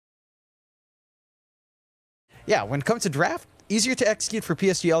Yeah, when it comes to draft, easier to execute for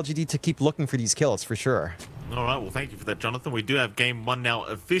PSG.LGD to keep looking for these kills, for sure. All right, well, thank you for that, Jonathan. We do have game 1 now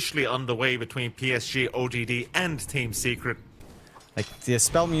officially underway between PSG.LGD and Team Secret. Like, the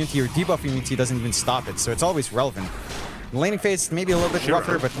spell immunity or debuff immunity doesn't even stop it, so it's always relevant. The laning phase maybe a little bit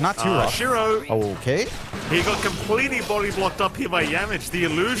rougher, but not too rough. Shiro. Okay. He got completely body blocked up here by Yamich. The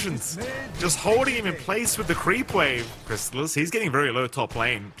illusions just holding him in place with the creep wave. Crystallis, he's getting very low top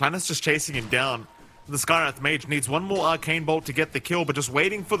lane. Planet's just chasing him down. The Skywrath Mage needs one more Arcane Bolt to get the kill, but just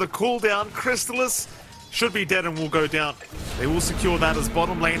waiting for the cooldown. Crystallis should be dead and will go down. They will secure that as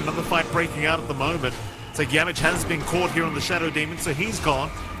bottom lane. Another fight breaking out at the moment. It's like Yamich has been caught here on the Shadow Demon, so he's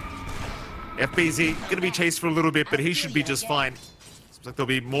gone. FBZ going to be chased for a little bit, but he should be just fine. Seems like they'll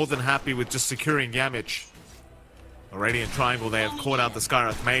be more than happy with just securing Yamich. Already in Triangle, they have caught out the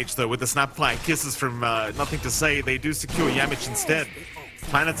Skywrath Mage, though with the Snapfire Kisses from Nothing to Say, they do secure Yamich instead.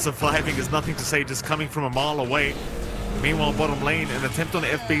 Planet surviving is Nothing to Say, just coming from a mile away. Meanwhile, bottom lane, an attempt on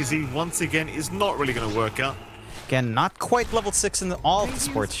FBZ once again is not really going to work out. Again, not quite level 6 in all of the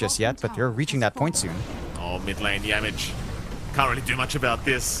sports just yet, but you're reaching that point soon. Oh, mid lane, Yamich. Can't really do much about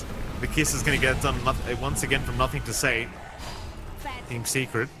this. The kiss is going to get done once again from Nothing to Say. Team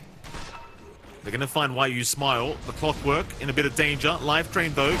Secret. They're going to find Why You Smile. The Clockwork in a bit of danger. Life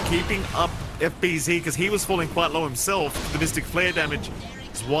Drain, though, keeping up FBZ because he was falling quite low himself. The Mystic Flare damage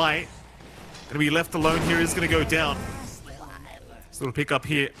is why. Going to be left alone here. Is going to go down. This little pick up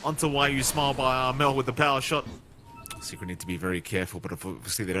here onto Why You Smile by Mel with the power shot. Secret need to be very careful, but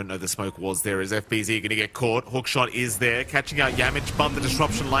obviously they don't know the smoke was there. Is FBZ going to get caught? Hookshot is there, catching out Yamich, but the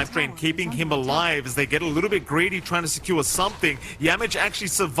Disruption Life Drain keeping him alive as they get a little bit greedy trying to secure something. Yamich actually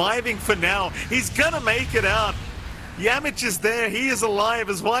surviving for now. He's going to make it out. Yamich is there. He is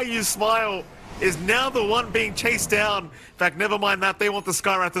alive as Why You Smile is now the one being chased down. In fact, never mind that. They want the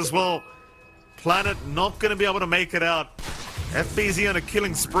Skywrath as well. Planet not going to be able to make it out. FBZ on a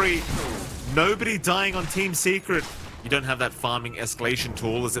killing spree. Nobody dying on Team Secret. You don't have that farming escalation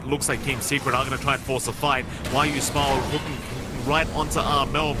tool, as it looks like Team Secret are going to try and force a fight. Why You Smile hooking right onto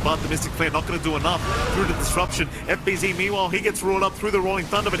Armel, but the Mystic Flare not going to do enough through the disruption. FBZ, meanwhile, he gets rolled up through the Rolling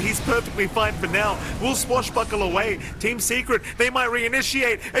Thunder, but he's perfectly fine for now. Will swashbuckle away. Team Secret, they might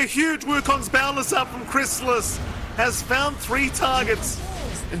reinitiate. A huge Wukong's Boundless up from Crystallis. Has found 3 targets.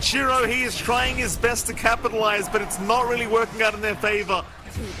 And Shiro, he is trying his best to capitalize, but it's not really working out in their favor.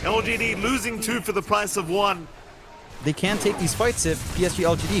 LGD losing 2 for the price of 1. They can take these fights if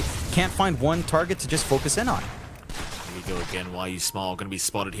PSG.LGD can't find one target to just focus in on. Here we go again. Why You Smile going to be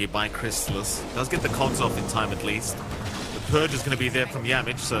spotted here by Crystallis. Does get the cogs off in time at least. The Purge is going to be there from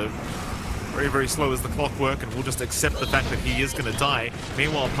Yamich, so very, very slow as the Clockwork, and we'll just accept the fact that he is going to die.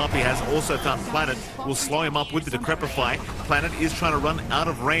 Meanwhile, Puppy has also found Planet. Will slow him up with the Decrepify. Planet is trying to run out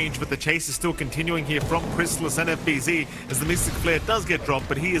of range, but the chase is still continuing here from Crystallis and FBZ as the Mystic Flare does get dropped,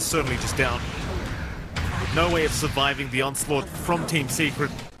 but he is certainly just down. No way of surviving the onslaught from Team Secret.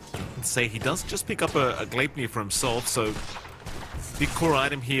 And say he does just pick up a Gleipnir for himself, so big core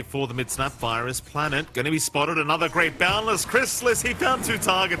item here for the mid-Snapfire is Planet. Going to be spotted. Another great Boundless. Crystallis, he found 2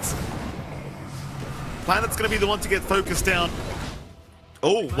 targets. Planet's going to be the one to get focused down.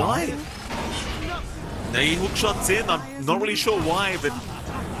 Oh, why? He hook shots in. I'm not really sure why, but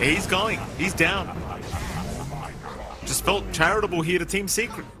he's going. He's down. Just felt charitable here to Team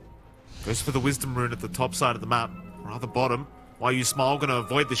Secret. Goes for the Wisdom Rune at the top side of the map, rather bottom. Why You Smile going to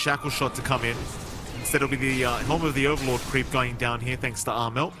avoid the Shackle Shot to come in. Instead it'll be the Helm of the Overlord creep going down here thanks to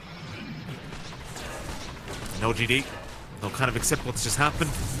Armel. And LGD, they'll kind of accept what's just happened.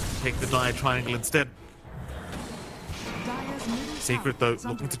 Take the Dire Triangle instead. Secret, though,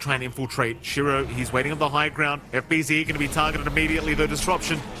 looking to try and infiltrate. Shiro, he's waiting on the high ground. FBZ going to be targeted immediately, though.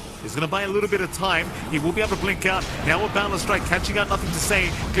 Disruption is going to buy a little bit of time. He will be able to blink out. Now a Boundless Strike, catching out Nothing to Say.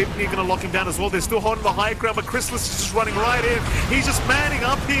 Gleipnir going to lock him down as well. They're still holding the high ground, but Crystallis is just running right in. He's just manning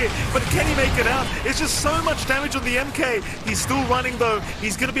up here, but can he make it out? It's just so much damage on the MK. He's still running, though.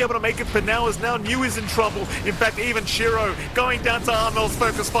 He's going to be able to make it for now, as now New is in trouble. In fact, even Shiro going down to Armel's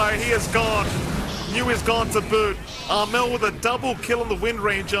Focus Fire. He is gone. New is gone to boot. Armel with a double kill on the Wind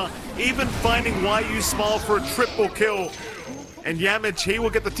Ranger, even finding Why You Smile for a triple kill. And Yamich, he will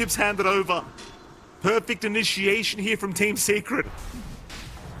get the tips handed over. Perfect initiation here from Team Secret.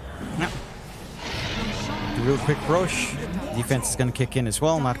 Yeah. The real quick rush. Defense is going to kick in as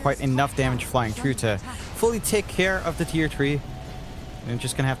well. Not quite enough damage flying through to fully take care of the tier 3. And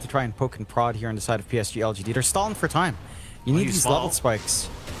just going to have to try and poke and prod here on the side of PSG.LGD. They're stalling for time. You need these level spikes.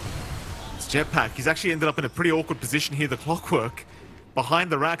 Jetpack, he's actually ended up in a pretty awkward position here. The Clockwork behind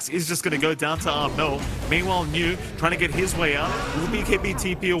the racks is just going to go down to Armel. Meanwhile, New trying to get his way out. Will BKB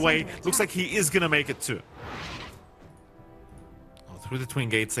TP away. Looks like he is going to make it too. Through the twin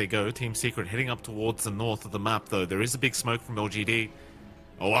gates they go. Team Secret heading up towards the north of the map, though. There is a big smoke from LGD.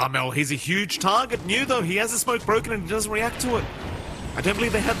 Oh, Armel, he's a huge target. New, though. He has the smoke broken and he doesn't react to it. I don't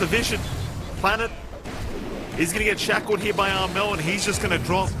believe they had the vision. Planet is going to get shackled here by Armel, and he's just going to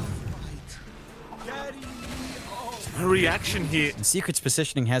drop. No reaction here. And Secret's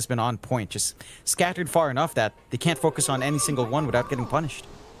positioning has been on point, just scattered far enough that they can't focus on any single one without getting punished.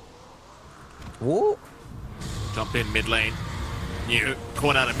 Whoa. Jump in mid lane. New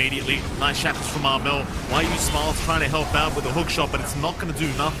caught out immediately. Nice shackles from Armel. YU Smiles trying to help out with a hook shot, but it's not going to do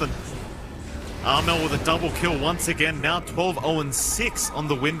nothing. Armel with a double kill once again. Now 12-0-6 on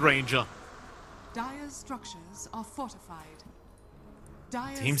the Wind Ranger. Dire's structures are fortified.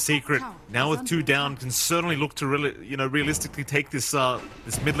 Team Secret now with 2 down can certainly look to realistically take this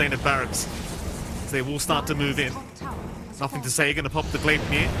this mid lane of barracks. So they will start to move in. Nothing to say, going to pop the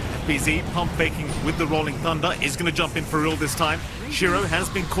Gleipnir. FBZ pump faking with the Rolling Thunder is going to jump in for real this time. Shiro has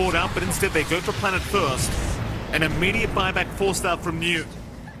been caught out, but instead they go for Planet first. An immediate buyback forced out from New.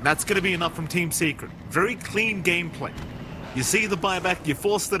 That's going to be enough from Team Secret. Very clean gameplay. You see the buyback, you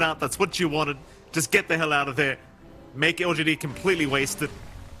forced it out, that's what you wanted. Just get the hell out of there. Make LGD completely wasted.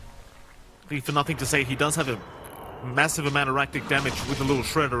 For nothing to say, he does have a massive amount of ractic damage with the little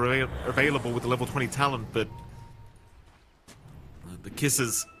shredder available with the level 20 talent, but the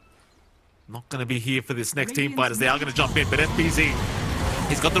Kisses not going to be here for this next team fight as they are going to jump in, but FBZ,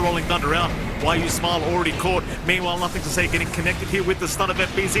 he's got the Rolling Thunder out. YU Smile already caught. Meanwhile, nothing to say, getting connected here with the stun of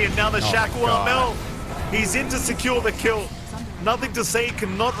FBZ, and now the shackle Armel. He's in to secure the kill. Nothing to say,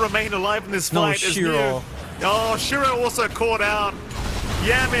 cannot remain alive in this fight. No, Shiro. Oh, Shiro also caught out.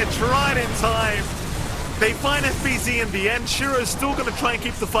 Yamich right in time. They find FBZ in the end. Shiro's still going to try and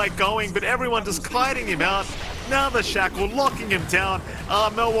keep the fight going, but everyone just kiting him out. Now the shackle, locking him down.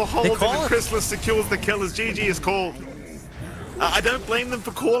 Armel will hold him, and Chrysalis secures the kill as GG is called. I don't blame them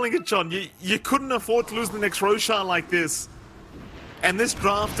for calling it, John. You couldn't afford to lose the next Roshan like this. And this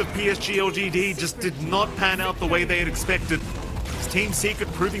draft of PSG.LGD just did not pan out the way they had expected. Team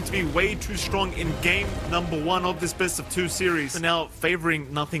Secret proving to be way too strong in game number 1 of this best of 2 series. And now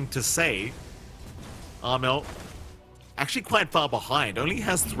favoring nothing to say. Armel actually quite far behind. Only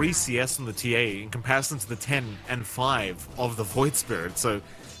has 3 CS on the TA in comparison to the 10 and 5 of the Void Spirit. So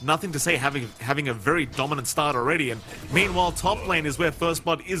nothing to say, having a very dominant start already. And meanwhile, top lane is where First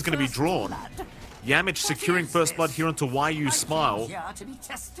Blood is going to be drawn. Yamich securing First Blood here onto YU Smile.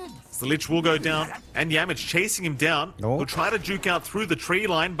 So the Lich will go down, and Yamich chasing him down. He'll try to juke out through the tree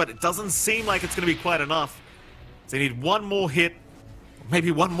line, but it doesn't seem like it's going to be quite enough. So they need one more hit, maybe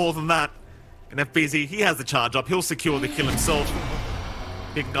one more than that. And FBZ, he has the charge up. He'll secure the kill himself,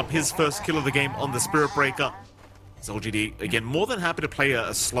 picking up his first kill of the game on the Spirit Breaker. LGD, again, more than happy to play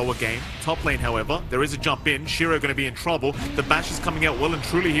a slower game. Top lane, however, there is a jump in. Shiro going to be in trouble. The bash is coming out well and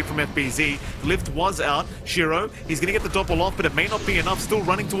truly here from FBZ. Lift was out. Shiro, he's going to get the doppel off, but it may not be enough. Still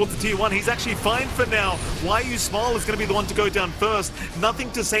running towards the tier 1. He's actually fine for now. YU Smile is going to be the one to go down first.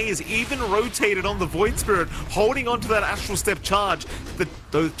 Nothing to say is even rotated on the Void Spirit, holding on to that Astral Step charge.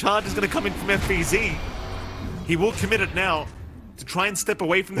 The charge is going to come in from FBZ. He will commit it now to try and step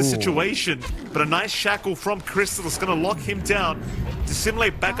away from the situation, but a nice shackle from Crystal is going to lock him down to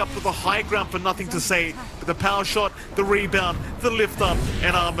simulate back up to the high ground for nothing to say. But the power shot, the rebound, the lift up,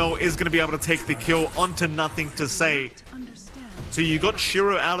 and Armel is going to be able to take the kill onto nothing to say. So you got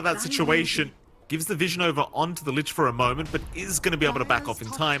Shiro out of that situation, gives the vision over onto the Lich for a moment, but is going to be able to back off in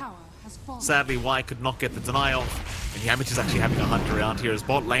time. Sadly, Y could not get the deny off. And Yamich is actually having a hunt around here as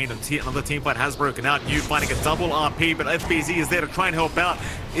bot lane and another team fight has broken out. New finding a double RP, but FBZ is there to try and help out.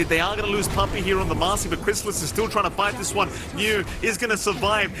 They are going to lose Puppy here on the Marcy, but Chrysalis is still trying to fight this one. New is going to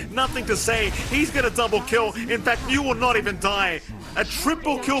survive. Nothing to say. He's going to double kill. In fact, New will not even die. A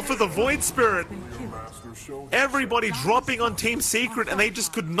triple kill for the Void Spirit. Everybody dropping on Team Secret, and they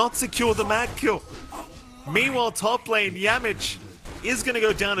just could not secure the mag kill. Meanwhile, top lane, Yamich is going to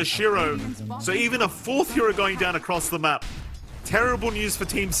go down to Shiro. So even a 4th hero going down across the map. Terrible news for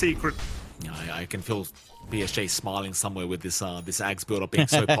Team Secret. I can feel BSJ smiling somewhere with this this Ags build-up being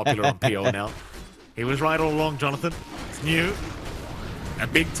so popular on PO now. He was right all along, Jonathan. It's New. A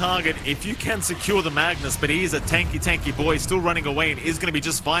big target if you can secure the Magnus, but he is a tanky boy, still running away and is going to be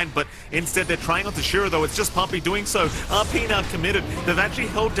just fine. But instead they're trying onto Shiro, though. It's just Puppy doing so. RP now committed. They've actually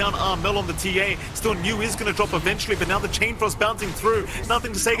held down Armel on the TA. Still New is going to drop eventually, but now the Chain Frost bouncing through.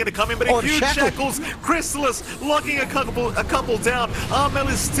 Nothing to say going to come in, but a huge shackles. Chrysalis locking a couple down. Armel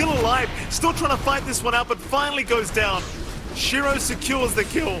is still alive, still trying to fight this one out, but finally goes down. Shiro secures the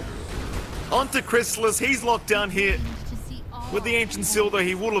kill. Onto Chrysalis. He's locked down here. With the Ancient Seal, though,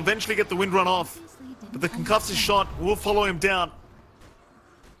 he will eventually get the wind run off. But the concussive shot will follow him down.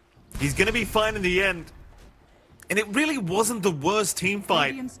 He's going to be fine in the end. And it really wasn't the worst team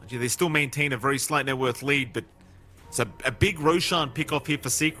fight. They still maintain a very slight net worth lead, but it's a big Roshan pick off here for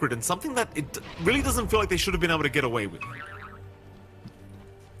Secret, and something that it really doesn't feel like they should have been able to get away with.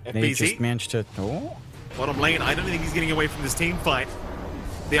 They just FBZ, managed to... Oh. bottom lane, I don't think he's getting away from this team fight.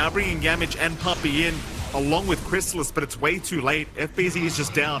 They are bringing Yamich and Puppey in, along with Chrysalis, but it's way too late. FBZ is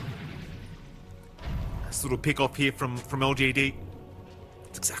just down. Nice little pick off here from LGD.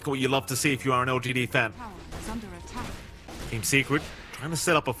 It's exactly what you love to see if you are an LGD fan. Team Secret trying to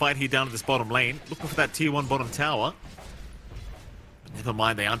set up a fight here down to this bottom lane, looking for that tier 1 bottom tower. But never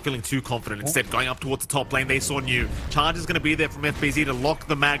mind, they aren't feeling too confident. Instead, going up towards the top lane, they saw New. Charge is going to be there from FBZ to lock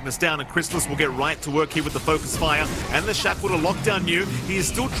the Magnus down, and Chrysalis will get right to work here with the focus fire and the Shackle to lock down New. He is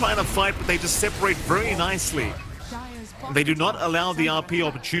still trying to fight, but they just separate very nicely. They do not allow the RP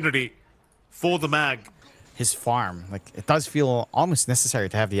opportunity for the Mag. His farm, like, it does feel almost necessary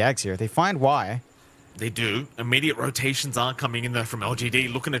to have the Ags here. They find why. They do. Immediate rotations are coming in there from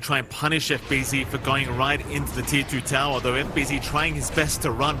LGD, looking to try and punish FBZ for going right into the tier 2 tower, though FBZ trying his best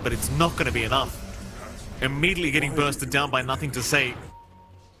to run, but it's not going to be enough. Immediately getting bursted down by Nothing to Say.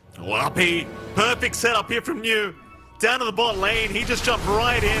 Oh, RP, perfect setup here from New. Down to the bot lane, he just jumped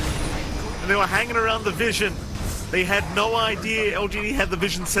right in, and they were hanging around the vision. They had no idea LGD had the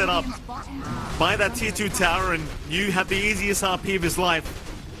vision set up by that tier 2 tower, and New had the easiest RP of his life,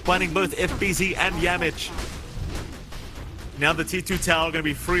 finding both FBZ and Yamich. Now the tier 2 tower going to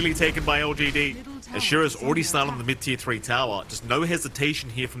be freely taken by LGD. Ashira's already started on the mid tier 3 tower. Just no hesitation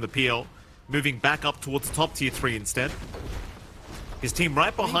here from the PL, moving back up towards the top tier 3 instead. His team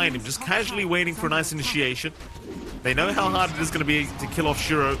right behind him, just casually waiting for a nice initiation. They know how hard it is going to be to kill off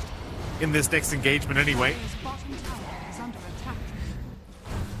Shiro in this next engagement anyway.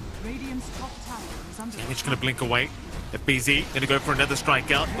 Yamich going to blink away. FBZ going to go for another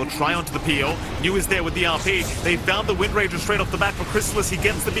strikeout. They'll try onto the PL. New is there with the RP. They found the Wind Ranger straight off the back for Chrysalis. He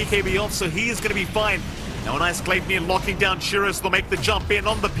gets the BKB off, so he is going to be fine. Now a nice Clayton locking down Shiro, so they'll make the jump in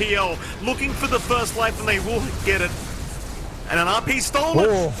on the PL. Looking for the first life, and they will get it. And an RP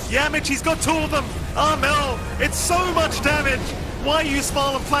stolen. Yamich, he's got 2 of them. Armel, it's so much damage. Why you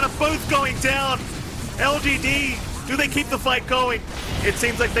Smile and Planet both going down? LGD, do they keep the fight going? It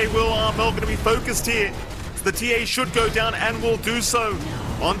seems like they will. Armel going to be focused here. The TA should go down and will do so.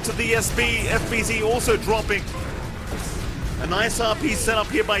 Onto the SB, FBZ also dropping. A nice RP set up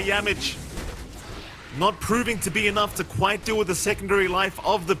here by Yamich. Not proving to be enough to quite deal with the secondary life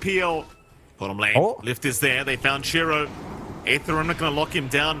of the PL. Bottom lane, lift is there. They found Shiro. Aether, I'm not going to lock him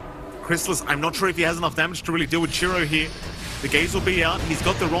down. Chrysalis, I'm not sure if he has enough damage to really deal with Shiro here. The gaze will be out. He's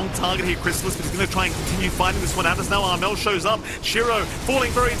got the wrong target here, Chrysalis, but he's going to try and continue fighting this one out as now Armel shows up. Shiro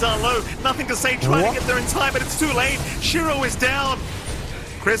falling very down low. Nothing to Say, trying to get there in time, but it's too late. Shiro is down.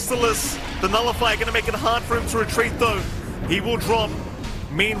 Chrysalis, the Nullifier, going to make it hard for him to retreat, though. He will drop.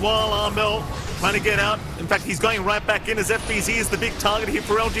 Meanwhile, Armel trying to get out. In fact, he's going right back in as FBZ is the big target here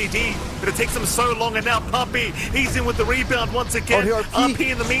for LGD. But it takes them so long, and now Puppey, he's in with the rebound once again.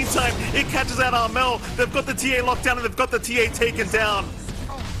 RP in the meantime, it catches out Armel. They've got the TA locked down, and they've got the TA taken down.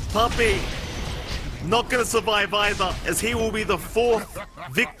 Puppey not going to survive either, as he will be the 4th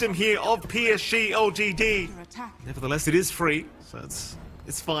victim here of PSG.LGD. Nevertheless, it is free, so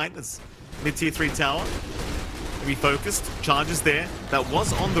it's fine. It's mid-tier 3 tower. Be focused. Charges there. That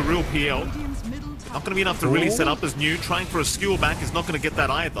was on the real PL. Not going to be enough to really set up as New. Trying for a skewer back is not going to get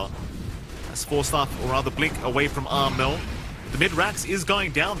that either. That's forced off, or rather blink away from Armel. The mid-racks is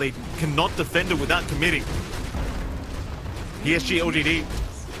going down. They cannot defend it without committing. PSG.LGD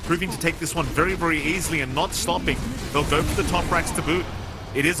proving to take this one very, very easily and not stopping. They'll go for the top racks to boot.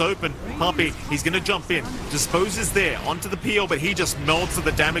 It is open. Puppey, he's going to jump in. Dispose is there onto the PL, but he just melts to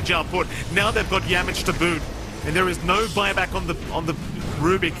the damage output. Now they've got Yamich to boot. And there is no buyback on the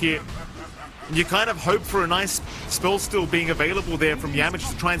Rubik here. And you kind of hope for a nice spell still being available there from Yamich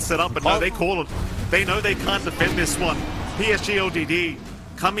to try and set up, but no, they call it. They know they can't defend this one. PSG.LGD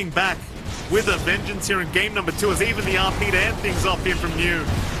coming back with a vengeance here in game number 2 as even the RP to end things off here from New.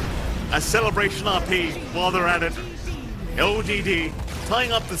 A celebration RP while they're at it. LGD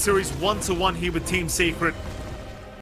tying up the series 1-1 here with Team Secret.